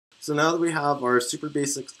So now that we have our super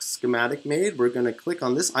basic schematic made, we're going to click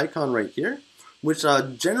on this icon right here, which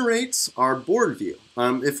generates our board view.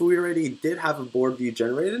 If we already did have a board view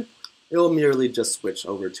generated, it will merely just switch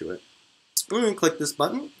over to it. We're going to click this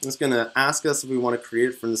button. It's going to ask us if we want to create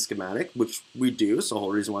it from the schematic, which we do, so the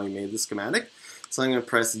whole reason why we made the schematic. So I'm going to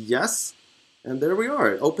press yes, and there we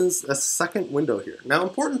are. It opens a second window here. Now,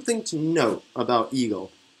 important thing to note about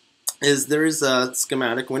Eagle is there is a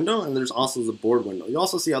schematic window and there's also the board window. You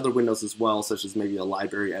also see other windows as well, such as maybe a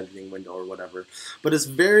library editing window or whatever. But it's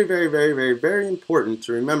very, very, very, very, very important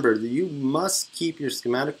to remember that you must keep your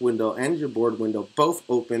schematic window and your board window both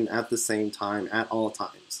open at the same time at all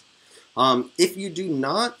times. If you do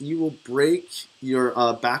not, you will break your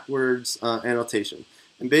backwards annotation.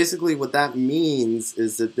 And basically what that means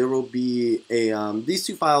is that there will be a, these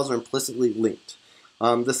two files are implicitly linked.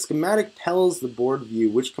 The schematic tells the board view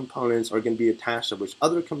which components are going to be attached to which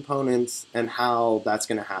other components and how that's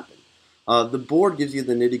going to happen. The board gives you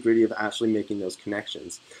the nitty-gritty of actually making those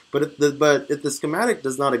connections. But if the schematic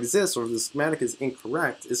does not exist, or if the schematic is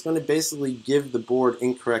incorrect, it's going to basically give the board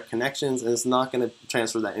incorrect connections, and it's not going to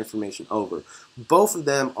transfer that information over. Both of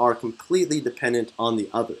them are completely dependent on the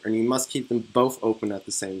other, and you must keep them both open at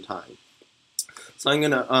the same time. So I'm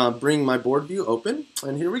going to bring my board view open,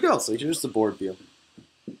 and here we go. So here's the board view.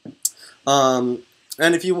 And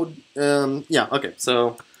if you would, yeah, okay,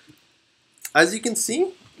 so as you can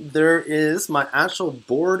see, there is my actual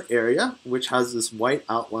board area, which has this white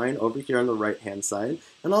outline over here on the right-hand side,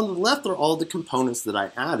 and on the left are all the components that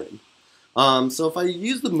I added. So if I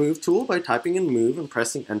use the move tool by typing in move and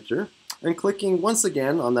pressing enter, and clicking once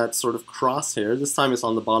again on that sort of crosshair, this time it's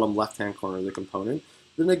on the bottom left-hand corner of the component,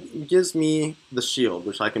 then it gives me the shield,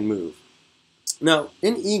 which I can move. Now,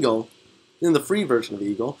 in Eagle, in the free version of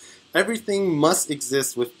Eagle, everything must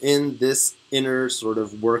exist within this inner sort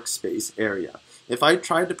of workspace area. If I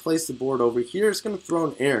try to place the board over here, it's going to throw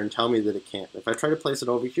an error and tell me that it can't. If I try to place it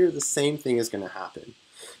over here, the same thing is going to happen.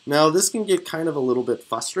 Now, this can get kind of a little bit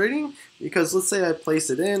frustrating because let's say I place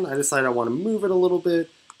it in, I decide I want to move it a little bit,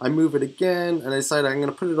 I move it again, and I decide I'm going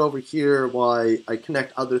to put it over here while I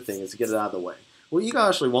connect other things to get it out of the way. Well, Eagle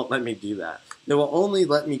actually won't let me do that. It will only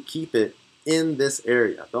let me keep it in this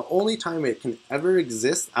area. The only time it can ever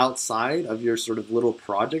exist outside of your sort of little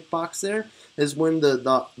project box there is when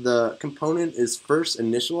the component is first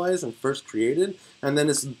initialized and first created, and then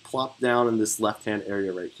it's plopped down in this left-hand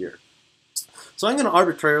area right here. So I'm going to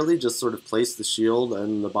arbitrarily just sort of place the shield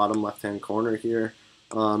in the bottom left-hand corner here.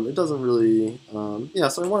 It doesn't really, yeah,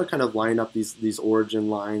 so I want to kind of line up these origin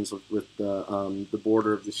lines with the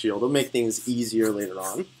border of the shield. It'll make things easier later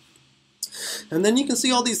on. And then you can see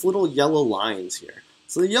all these little yellow lines here.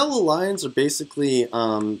 So the yellow lines are basically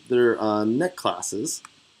they're net classes.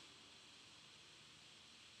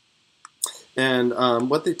 And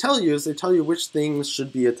what they tell you is they tell you which things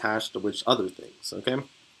should be attached to which other things, okay?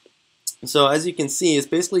 So as you can see, it's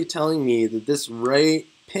basically telling me that this right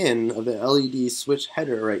pin of the LED switch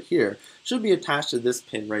header right here should be attached to this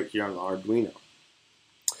pin right here on the Arduino.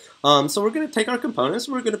 So we're going to take our components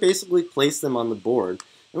and we're going to basically place them on the board.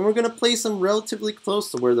 And we're going to place them relatively close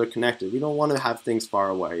to where they're connected. We don't want to have things far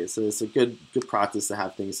away. So it's a good practice to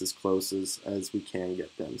have things as close as we can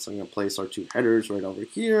get them. So I'm going to place our two headers right over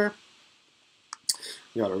here.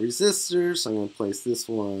 We got our resistors. So I'm going to place this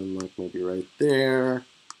one like maybe right there.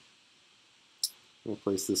 I'm going to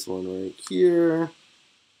place this one right here.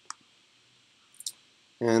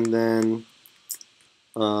 And then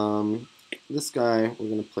this guy we're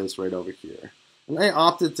going to place right over here. And I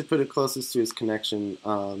opted to put it closest to his connection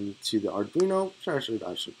to the Arduino, which I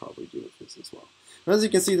should probably do with this as well. And as you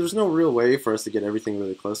can see, there's no real way for us to get everything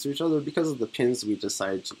really close to each other because of the pins we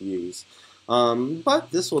decided to use.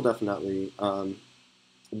 But this will definitely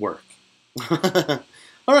work.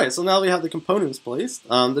 Alright, so now we have the components placed.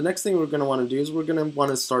 The next thing we're going to want to do is we're going to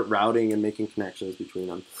want to start routing and making connections between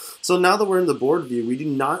them. So now that we're in the board view, we do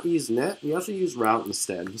not use net, we actually use route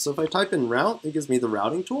instead. So if I type in route, it gives me the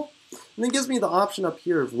routing tool. And it gives me the option up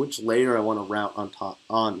here of which layer I want to route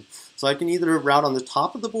on. So I can either route on the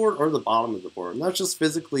top of the board or the bottom of the board. And that's just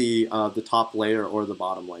physically the top layer or the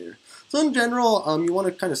bottom layer. So in general, you want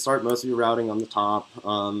to kind of start most of your routing on the top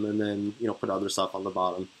and then put other stuff on the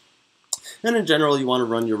bottom. And in general, you want to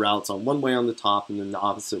run your routes on one way on the top and then the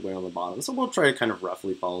opposite way on the bottom. So we'll try to kind of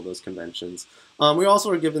roughly follow those conventions. We also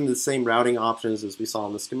are given the same routing options as we saw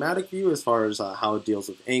in the schematic view as far as how it deals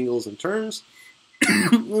with angles and turns.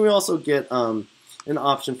 We also get an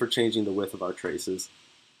option for changing the width of our traces.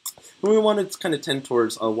 And we want to kind of tend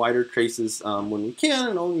towards wider traces when we can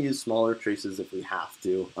and only use smaller traces if we have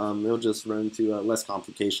to. It'll just run into less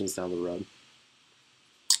complications down the road.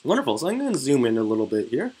 Wonderful. So I'm going to zoom in a little bit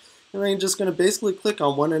here, and I'm just going to basically click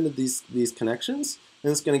on one end of these connections,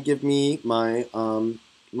 and it's going to give me my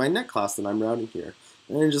my net class that I'm routing here.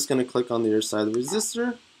 And I'm just going to click on the other side of the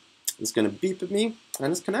resistor. It's going to beep at me,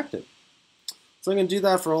 and it's connected. So I'm going to do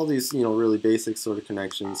that for all these, really basic sort of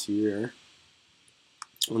connections here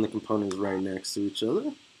when the component is right next to each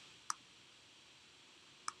other.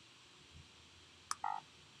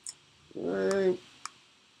 Right.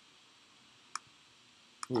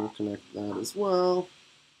 We'll connect that as well.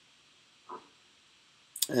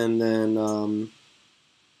 And then,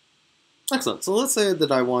 excellent. So let's say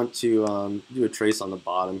that I want to do a trace on the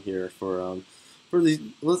bottom here for the.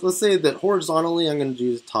 Let's say that horizontally I'm going to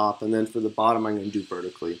do the top, and then for the bottom I'm going to do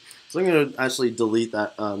vertically. So I'm going to actually delete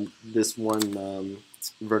that this one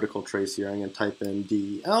vertical trace here. I'm going to type in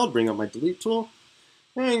DEL, bring up my delete tool,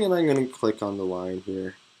 and then I'm going to click on the line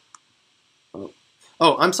here.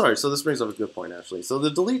 Oh, I'm sorry. So this brings up a good point, actually. So the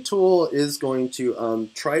delete tool is going to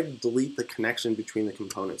try to delete the connection between the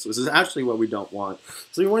components. So this is actually what we don't want.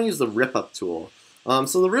 So you want to use the rip up tool.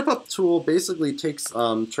 So the rip up tool basically takes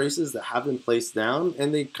traces that have been placed down,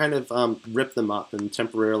 and they kind of rip them up and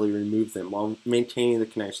temporarily remove them while maintaining the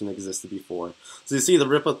connection that existed before. So you see the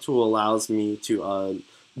rip up tool allows me to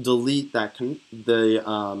delete that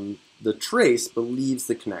the trace but leaves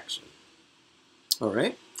the connection. All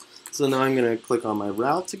right. So now I'm going to click on my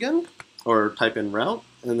route again, or type in route,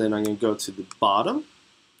 and then I'm going to go to the bottom.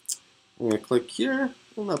 I'm going to click here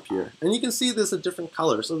and up here. And you can see there's a different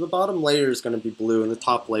color. So the bottom layer is going to be blue and the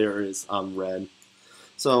top layer is red.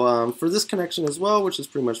 So for this connection as well, which is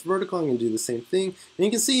pretty much vertical, I'm going to do the same thing. And you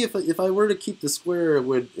can see if I were to keep the square, it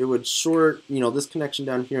would short this connection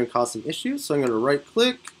down here and cause some issues. So I'm going to right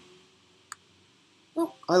click.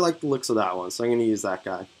 Oh, I like the looks of that one, so I'm going to use that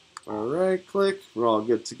guy. Alright, click, we're all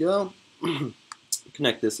good to go.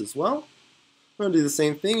 Connect this as well. I'm going to do the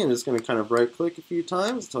same thing. I'm just going to kind of right click a few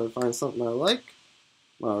times until I find something I like.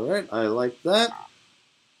 Alright, I like that.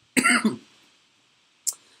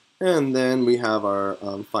 And then we have our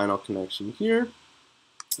final connection here.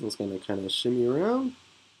 I'm just going to kind of shimmy around.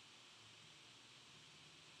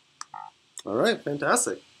 Alright,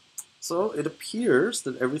 fantastic. So it appears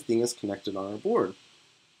that everything is connected on our board.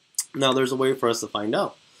 Now there's a way for us to find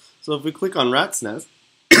out. So if we click on Rat's Nest,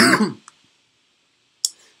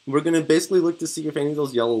 we're going to basically look to see if any of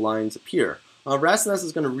those yellow lines appear. Rat's Nest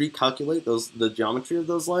is going to recalculate the geometry of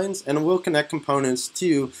those lines, and it will connect components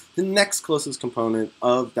to the next closest component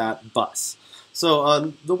of that bus.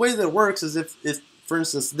 So the way that it works is if, for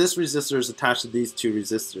instance, this resistor is attached to these two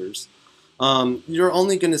resistors, you're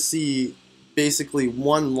only going to see basically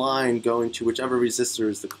one line going to whichever resistor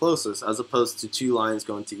is the closest, as opposed to two lines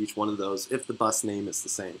going to each one of those if the bus name is the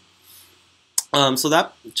same. So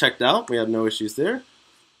that checked out. We had no issues there.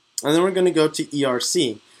 And then we're going to go to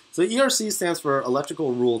ERC. So ERC stands for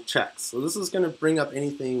Electrical Rule Checks. So this is going to bring up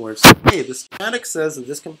anything where it's like, hey, the schematic says that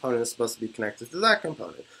this component is supposed to be connected to that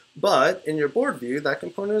component. But in your board view, that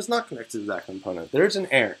component is not connected to that component. There's an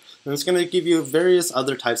error. And it's going to give you various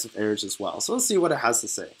other types of errors as well. So let's see what it has to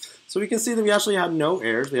say. So we can see that we actually had no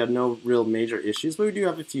errors. We had no real major issues, but we do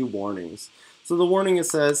have a few warnings. So the warning, it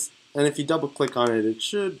says, and if you double click on it, it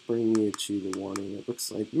should bring you to the warning. It looks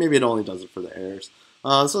like maybe it only does it for the errors.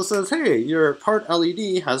 So it says, hey, your part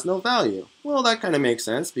LED has no value. Well, that kind of makes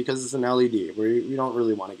sense because it's an LED. We don't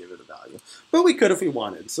really want to give it a value. But we could if we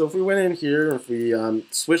wanted. So if we went in here, if we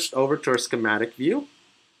switched over to our schematic view,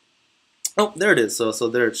 oh, there it is. So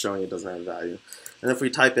there it's showing it doesn't have value. And if we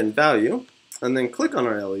type in value and then click on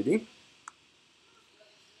our LED,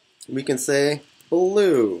 we can say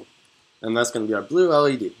blue. And that's going to be our blue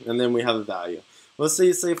LED. And then we have a value. Let's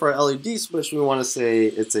say for our LED switch, we want to say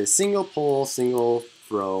it's a single pole, single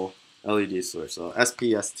throw LED switch, so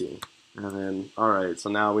SPST. And then, alright,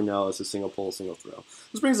 so now we know it's a single pole, single throw.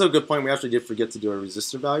 This brings up a good point. We actually did forget to do our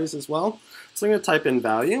resistor values as well. So I'm going to type in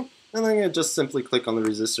value, and then I'm going to just simply click on the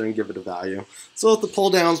resistor and give it a value. So with the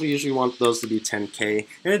pull downs, we usually want those to be 10K,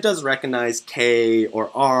 and it does recognize K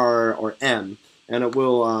or R or M, and it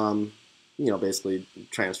will, basically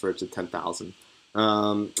transfer it to 10,000.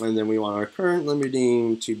 And then we want our current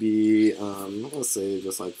limiting to be, let's say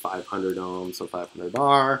just like 500 ohms, so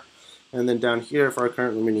 500R. And then down here for our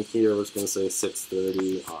current limiting here, we're just going to say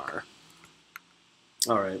 630R.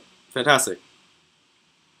 All right, fantastic.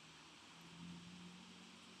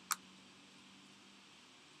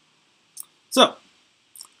 So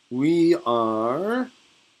we are,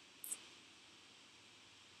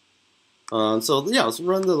 let's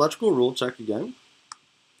run the electrical rule check again.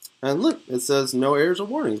 And look, it says no errors or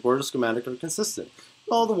warnings. Board or schematic are consistent.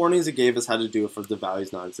 all the warnings it gave us had to do with the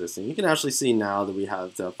values not existing. You can actually see now that we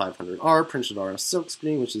have the 500R printed on our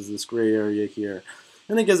silkscreen, which is this gray area here,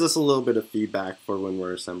 and it gives us a little bit of feedback for when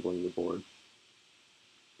we're assembling the board.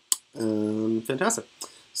 Fantastic.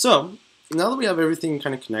 So now that we have everything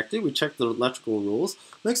kind of connected, we check the electrical rules.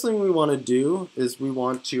 Next thing we want to do is we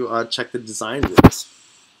want to check the design rules.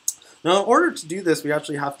 Now, in order to do this, we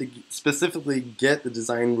actually have to specifically get the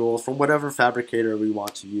design rules from whatever fabricator we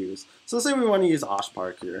want to use. So let's say we want to use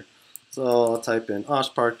OshPark here. So I'll type in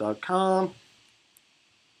oshpark.com.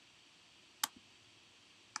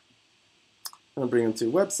 I'll bring them to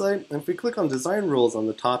a website. And if we click on design rules on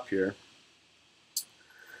the top here,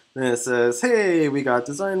 then it says, hey, we got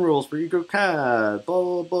design rules for Eagle Cad, blah,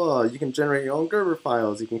 blah, blah. You can generate your own Gerber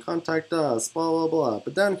files. You can contact us, blah, blah, blah.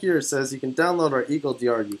 But down here it says you can download our Eagle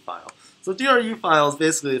DRU file. So DRU file is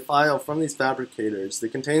basically a file from these fabricators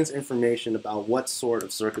that contains information about what sort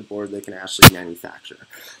of circuit board they can actually manufacture.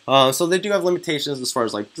 So they do have limitations as far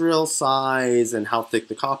as like drill size and how thick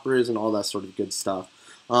the copper is and all that sort of good stuff.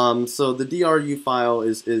 So the DRU file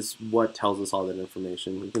is what tells us all that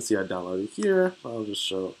information. You can see I downloaded it here. I'll just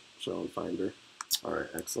show in Finder. All right,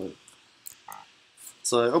 excellent.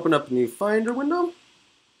 So I open up a new Finder window,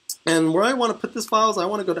 and where I want to put this file is I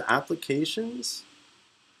want to go to Applications,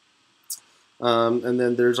 and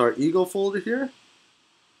then there's our Eagle folder here,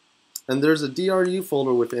 and there's a DRU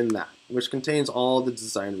folder within that, which contains all the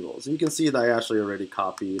design rules. And you can see that I actually already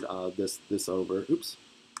copied this over. Oops.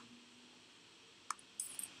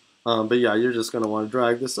 But yeah, you're just going to want to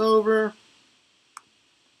drag this over,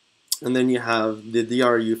 and then you have the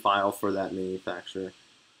DRU file for that manufacturer.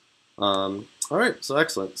 Alright, so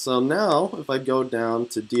excellent. So now, if I go down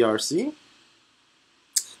to DRC,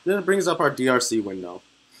 then it brings up our DRC window.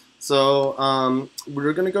 So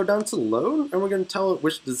we're going to go down to load, and we're going to tell it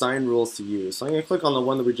which design rules to use. So I'm going to click on the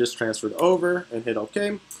one that we just transferred over and hit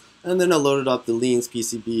OK, and then I loaded up the Leans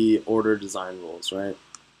PCB order design rules, right?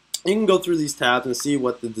 You can go through these tabs and see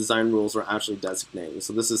what the design rules are actually designating.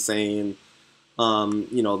 So this is saying,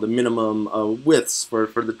 you know, the minimum widths for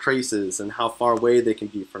the traces and how far away they can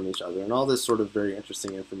be from each other, and all this sort of very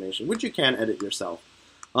interesting information, which you can edit yourself.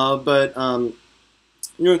 But you're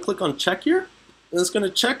going to click on check here, and it's going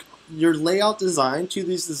to check your layout design to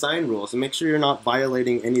these design rules and make sure you're not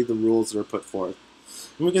violating any of the rules that are put forth.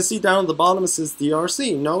 And we can see down at the bottom it says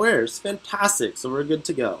DRC, no errors. Fantastic, so we're good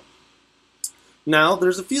to go. Now,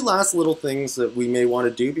 there's a few last little things that we may want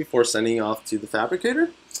to do before sending off to the fabricator.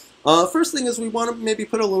 First thing is we want to maybe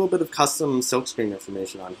put a little bit of custom silkscreen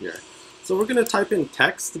information on here. So we're going to type in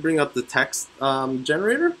text to bring up the text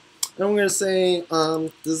generator. And I'm going to say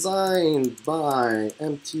designed by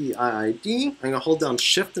MTIID. I'm going to hold down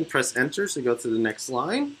Shift and press Enter to go to the next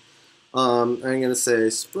line. I'm going to say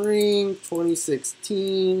Spring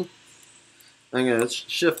 2016. I'm going to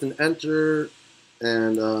Shift and Enter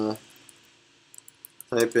and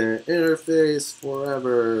type in interface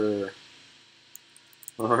forever.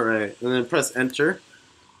 Alright, and then press enter.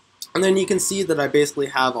 And then you can see that I basically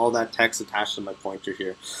have all that text attached to my pointer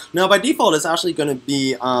here. Now by default it's actually going to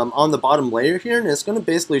be on the bottom layer here, and it's going to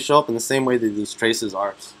basically show up in the same way that these traces are.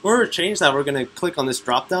 In order to change that, we're going to click on this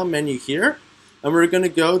drop down menu here, and we're going to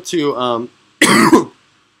go to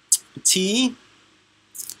T,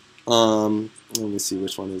 let me see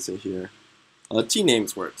which one is it here. T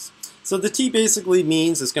names works. So the T basically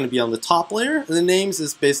means it's going to be on the top layer, and the names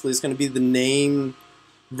is basically it's going to be the name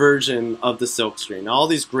version of the silkscreen. All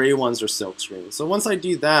these gray ones are silkscreen. So once I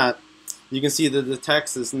do that, you can see that the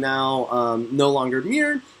text is now no longer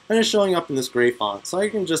mirrored, and it's showing up in this gray font. So I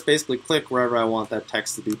can just basically click wherever I want that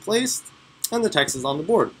text to be placed, and the text is on the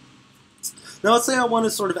board. Now let's say I want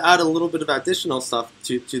to sort of add a little bit of additional stuff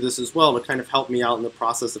to this as well to kind of help me out in the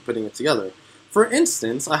process of putting it together. For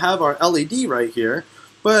instance, I have our LED right here,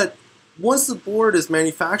 but once the board is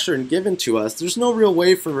manufactured and given to us, there's no real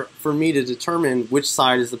way for me to determine which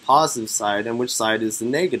side is the positive side and which side is the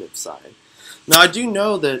negative side. Now I do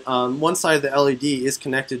know that one side of the LED is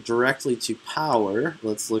connected directly to power.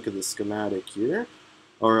 Let's look at the schematic here.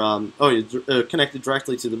 Or connected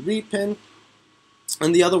directly to the read pin.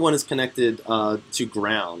 And the other one is connected to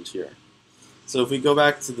ground here. So if we go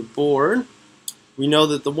back to the board, we know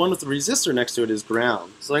that the one with the resistor next to it is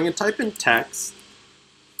ground. So I'm going to type in text.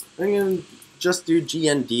 I'm going to just do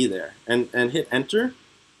GND there and hit enter.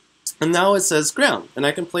 And now it says ground. And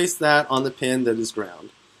I can place that on the pin that is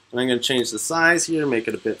ground. And I'm going to change the size here, make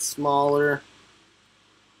it a bit smaller.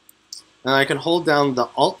 And I can hold down the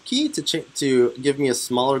Alt key to give me a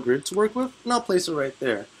smaller grid to work with. And I'll place it right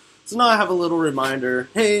there. So now I have a little reminder,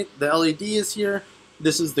 hey, the LED is here.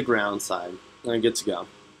 This is the ground side. And I'm good to go.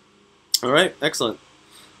 All right, excellent.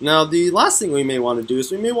 Now the last thing we may want to do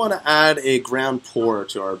is we may want to add a ground pour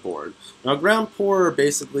to our board. Now ground pour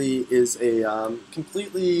basically is a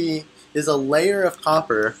layer of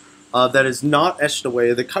copper that is not etched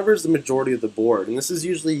away that covers the majority of the board, and this is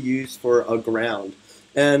usually used for a ground.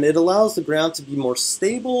 And it allows the ground to be more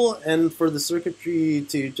stable and for the circuitry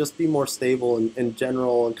to just be more stable in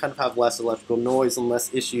general and kind of have less electrical noise and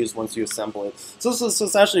less issues once you assemble it. So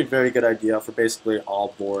it's actually a very good idea for basically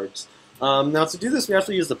all boards. Now to do this, we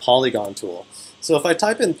actually use the polygon tool. So if I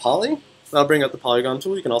type in poly, I'll bring up the polygon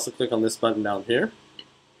tool. You can also click on this button down here.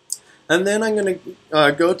 And then I'm going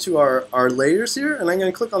to go to our layers here, and I'm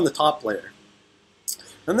going to click on the top layer.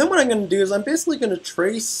 And then what I'm going to do is I'm basically going to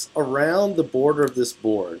trace around the border of this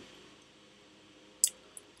board.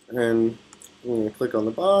 And I'm going to click on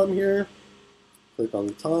the bottom here, click on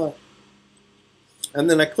the top, and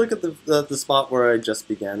then I click at the spot where I just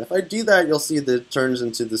began. If I do that, you'll see that it turns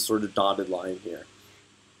into this sort of dotted line here.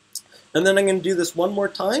 And then I'm going to do this one more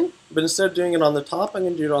time, but instead of doing it on the top, I'm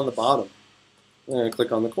going to do it on the bottom. I'm going to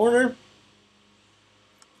click on the corner,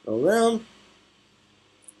 go around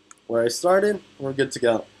where I started, and we're good to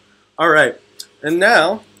go. Alright, and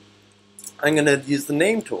now I'm going to use the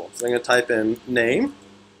name tool. So I'm going to type in name,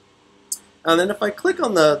 and then if I click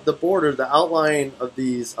on the border, the outline of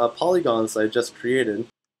these polygons that I just created,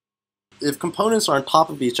 if components are on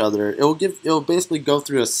top of each other, it'll basically go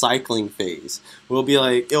through a cycling phase.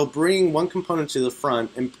 It'll bring one component to the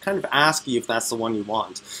front and kind of ask you if that's the one you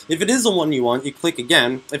want. If it is the one you want, you click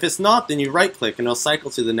again. If it's not, then you right click and it'll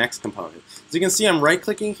cycle to the next component. So you can see I'm right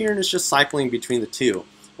clicking here and it's just cycling between the two.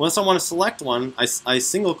 Once I want to select one, I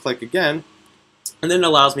single click again, and then it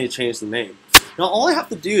allows me to change the name. Now all I have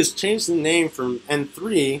to do is change the name from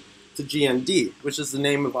N3 to GND, which is the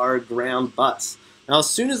name of our ground bus. Now as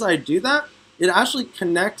soon as I do that, it actually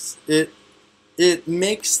connects, it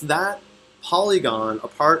makes that polygon a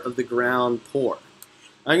part of the ground pour.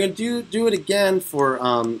 I'm going to do it again for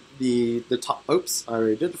the top. Oops, I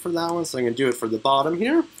already did it for that one, so I'm going to do it for the bottom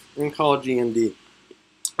here and call it GND.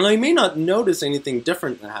 Now you may not notice anything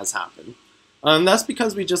different that has happened. That's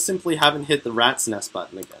because we just simply haven't hit the rat's nest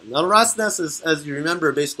button again. Now the rat's nest, as you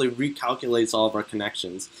remember, basically recalculates all of our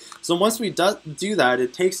connections. So once we do that,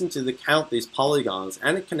 it takes into account these polygons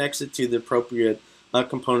and it connects it to the appropriate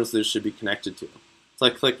components that it should be connected to. So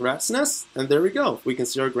I click rat's nest, and there we go. We can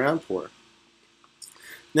see our ground pour.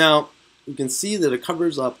 Now you can see that it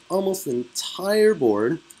covers up almost the entire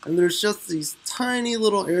board, and there's just these tiny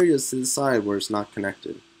little areas to the side where it's not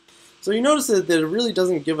connected. So you notice that it really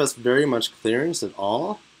doesn't give us very much clearance at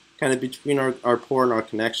all, kind of between our pour and our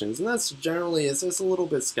connections, and that's generally, it's a little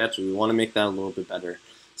bit sketchy. We want to make that a little bit better.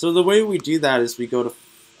 So the way we do that is we go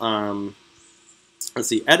to, let's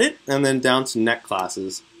see, edit, and then down to net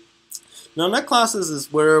classes. Now net classes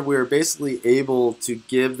is where we're basically able to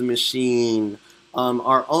give the machine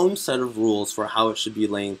our own set of rules for how it should be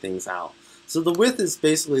laying things out. So the width is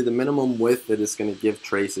basically the minimum width that it's going to give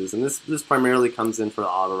traces, and this primarily comes in for the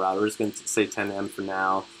auto router. It's going to say 10M for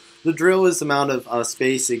now. The drill is the amount of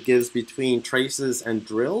space it gives between traces and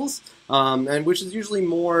drills, and which is usually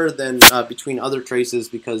more than between other traces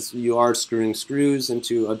because you are screwing screws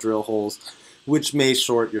into drill holes, which may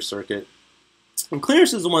short your circuit. And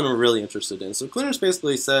clearance is the one we're really interested in. So clearance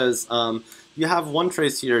basically says you have one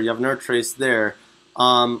trace here, you have another trace there.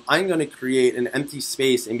 I'm going to create an empty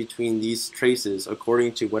space in between these traces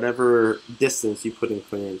according to whatever distance you put in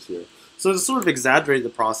clearance here. So to sort of exaggerate the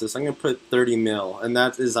process, I'm going to put 30 mil, and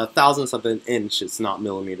that is a thousandth of an inch. It's not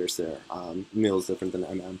millimeters there. Mil is different than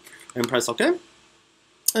mm. And press OK. And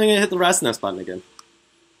I'm going to hit the rat's nest button again.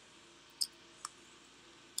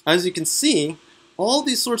 As you can see, all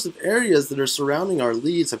these sorts of areas that are surrounding our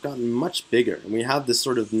leads have gotten much bigger, and we have this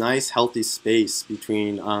sort of nice healthy space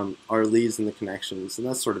between our leads and the connections, and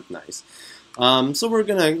that's sort of nice. So we're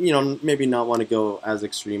gonna, maybe not want to go as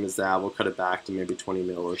extreme as that. We'll cut it back to maybe 20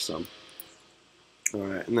 mil or so. All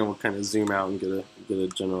right, and then we'll kind of zoom out and get a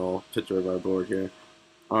general picture of our board here.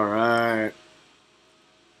 All right.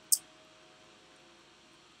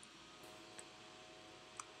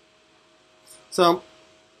 So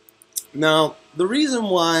now, the reason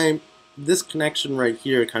why this connection right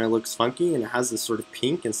here kind of looks funky and it has this sort of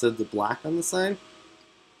pink instead of the black on the side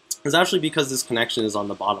is actually because this connection is on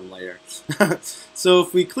the bottom layer. So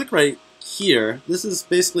if we click right here, this is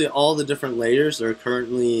basically all the different layers that are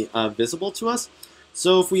currently visible to us.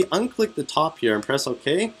 So if we unclick the top here and press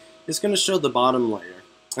OK, it's going to show the bottom layer,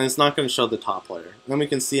 and it's not going to show the top layer. And then we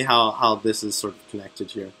can see how this is sort of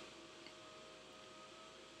connected here.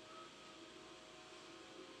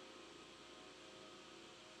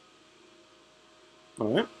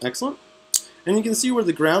 Alright, excellent. And you can see where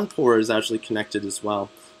the ground pour is actually connected as well.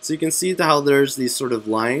 So you can see how there's these sort of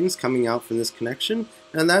lines coming out from this connection,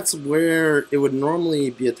 and that's where it would normally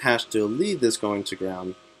be attached to a lead that's going to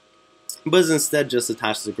ground, but is instead just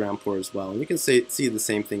attached to the ground pour as well. And you can see the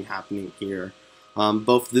same thing happening here.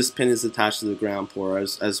 Both this pin is attached to the ground pour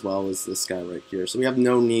as well as this guy right here. So we have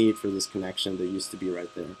no need for this connection that used to be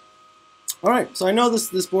right there. Alright, so I know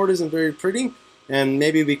this board isn't very pretty, and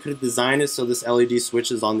maybe we could design it so this LED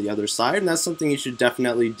switch is on the other side, and that's something you should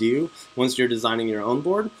definitely do once you're designing your own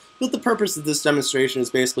board. But the purpose of this demonstration is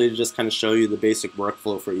basically to just kind of show you the basic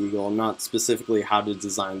workflow for Eagle, not specifically how to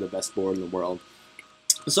design the best board in the world.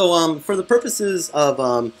 So for the purposes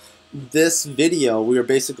of this video, we are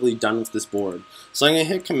basically done with this board. So I'm going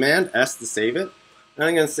to hit Command S to save it, and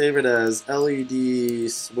I'm going to save it as LED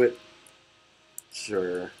switcher.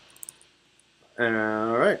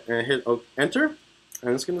 Alright, and hit enter,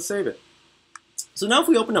 and it's going to save it. So now if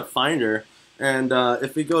we open up Finder, and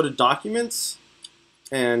if we go to Documents,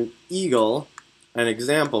 and Eagle, and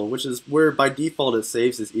Example, which is where by default it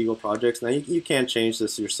saves as Eagle projects. Now you can change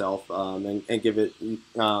this yourself and give it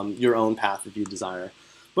your own path if you desire.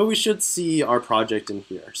 But we should see our project in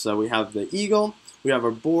here. So we have the Eagle, we have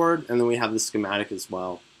our board, and then we have the schematic as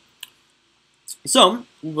well. So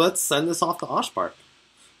let's send this off to OshPark.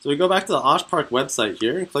 So we go back to the OshPark website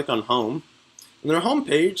here and click on Home. And their home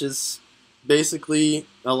page is basically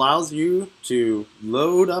allows you to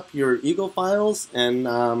load up your Eagle files and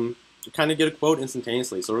kind of get a quote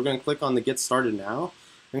instantaneously. So we're going to click on the Get Started Now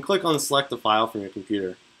and click on Select a file from your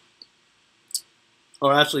computer.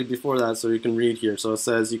 Or actually before that, so you can read here. So it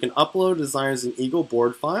says you can upload designs an Eagle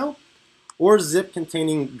board file or zip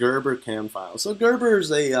containing Gerber CAM file. So Gerber is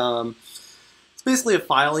it's basically a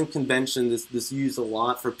filing convention that's used a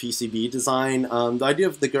lot for PCB design. The idea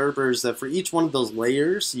of the Gerber is that for each one of those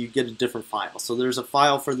layers, you get a different file. So there's a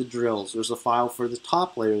file for the drills, there's a file for the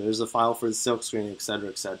top layer, there's a file for the silkscreen, etc.,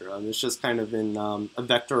 etc. And it's just kind of in a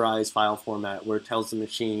vectorized file format where it tells the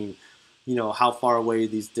machine, you know, how far away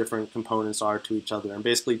these different components are to each other, and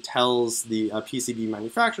basically tells the PCB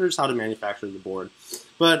manufacturers how to manufacture the board.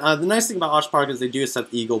 But the nice thing about OshPark is they do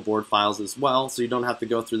accept Eagle board files as well, so you don't have to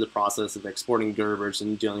go through the process of exporting Gerbers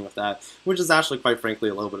and dealing with that, which is actually, quite frankly,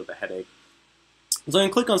 a little bit of a headache. So I'm going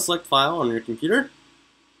to click on Select File on your computer,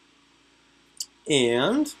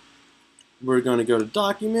 and we're going to go to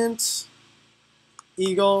Documents,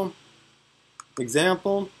 Eagle,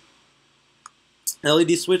 Example,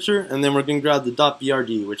 LED switcher, and then we're going to grab the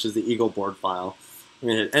 .brd, which is the Eagle board file. We're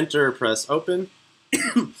going to hit Enter, press Open.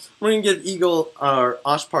 We're going to give Eagle or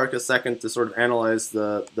OshPark a second to sort of analyze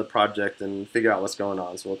the project and figure out what's going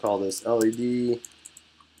on. So we'll call this LED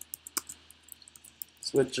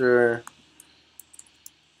switcher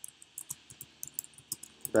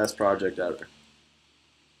best project ever.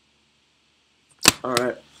 All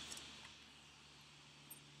right.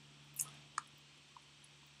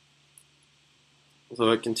 So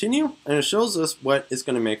I continue, and it shows us what it's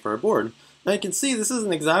going to make for our board. Now you can see this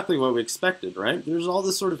isn't exactly what we expected, right? There's all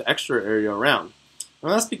this sort of extra area around.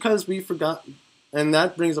 And that's because we forgot, and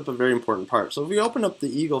that brings up a very important part. So if we open up the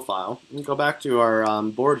Eagle file and go back to our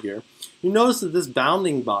board here, you notice that this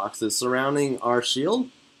bounding box is surrounding our shield.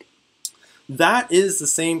 That is the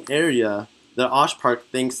same area that OshPark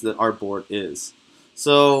thinks that our board is.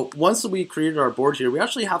 So once we created our board here, we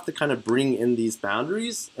actually have to kind of bring in these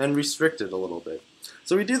boundaries and restrict it a little bit.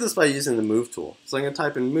 So we do this by using the Move tool. So I'm going to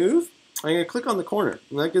type in Move. I'm going to click on the corner,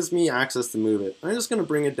 and that gives me access to move it. I'm just going to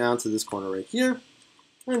bring it down to this corner right here.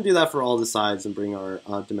 I'm going to do that for all the sides and bring our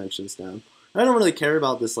dimensions down. I don't really care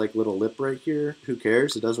about this like little lip right here. Who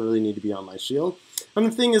cares? It doesn't really need to be on my shield. And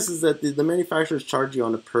the thing is that the manufacturers charge you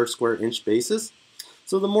on a per square inch basis.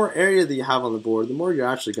 So the more area that you have on the board, the more you're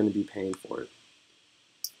actually going to be paying for it.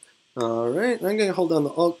 Alright, I'm going to hold down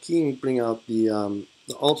the Alt key and bring out the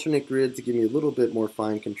alternate grid to give me a little bit more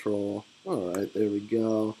fine control. Alright, there we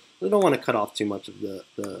go. I don't want to cut off too much of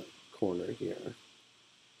the corner here.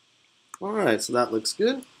 Alright, so that looks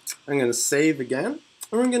good. I'm going to save again,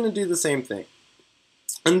 and we're going to do the same thing.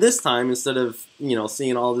 And this time, instead of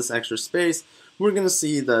seeing all this extra space, we're going to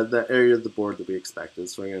see the area of the board that we expected.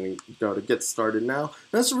 So we're going to go to Get Started Now.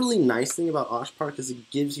 And that's a really nice thing about OshPark is it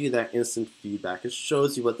gives you that instant feedback. It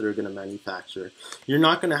shows you what they're going to manufacture. You're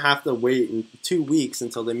not going to have to wait in 2 weeks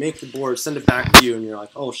until they make the board, send it back to you, and you're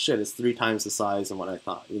like, oh shit, it's 3 times the size than what I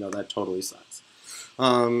thought. That totally sucks.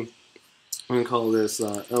 I'm going to call this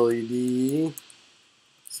LED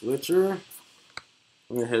switcher.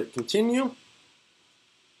 I'm going to hit Continue.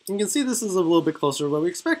 You can see this is a little bit closer to what we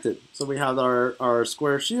expected. So we have our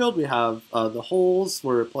square shield, we have the holes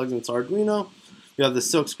where it plugs into Arduino, we have the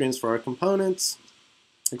silk screens for our components,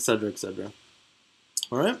 etc., etc.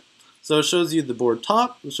 All right. So it shows you the board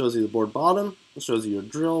top, it shows you the board bottom, it shows you your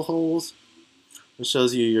drill holes, it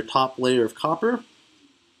shows you your top layer of copper,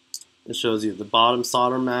 it shows you the bottom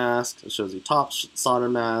solder mask, it shows you top solder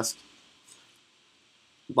mask,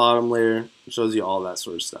 bottom layer, it shows you all that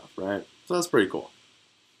sort of stuff, right? So that's pretty cool.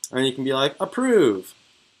 And you can be like, approve.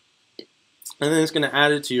 And then it's going to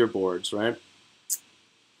add it to your boards, right?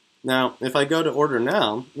 Now, if I go to order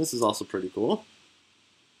now, this is also pretty cool.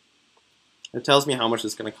 It tells me how much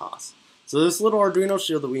it's going to cost. So this little Arduino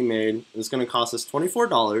shield that we made is going to cost us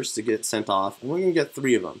 $24 to get sent off, and we're going to get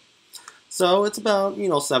 3 of them. So it's about,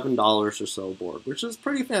 $7 or so a board, which is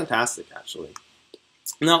pretty fantastic, actually.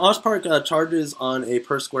 Now, OshPark charges on a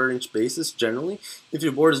per square inch basis generally. If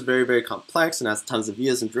your board is very, very complex and has tons of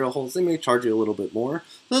vias and drill holes, they may charge you a little bit more.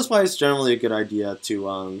 So that's why it's generally a good idea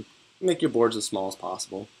to make your boards as small as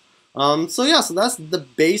possible. So that's the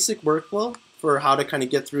basic workflow for how to kind of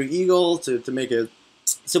get through Eagle to make a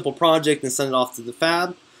simple project and send it off to the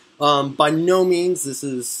fab. By no means this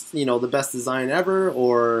is the best design ever,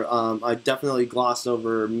 or I definitely glossed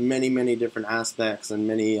over many, many different aspects and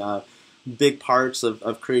many big parts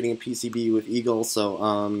of creating a PCB with Eagle.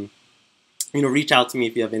 So reach out to me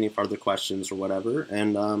if you have any further questions or whatever.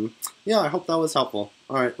 And yeah, I hope that was helpful.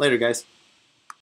 All right, later guys.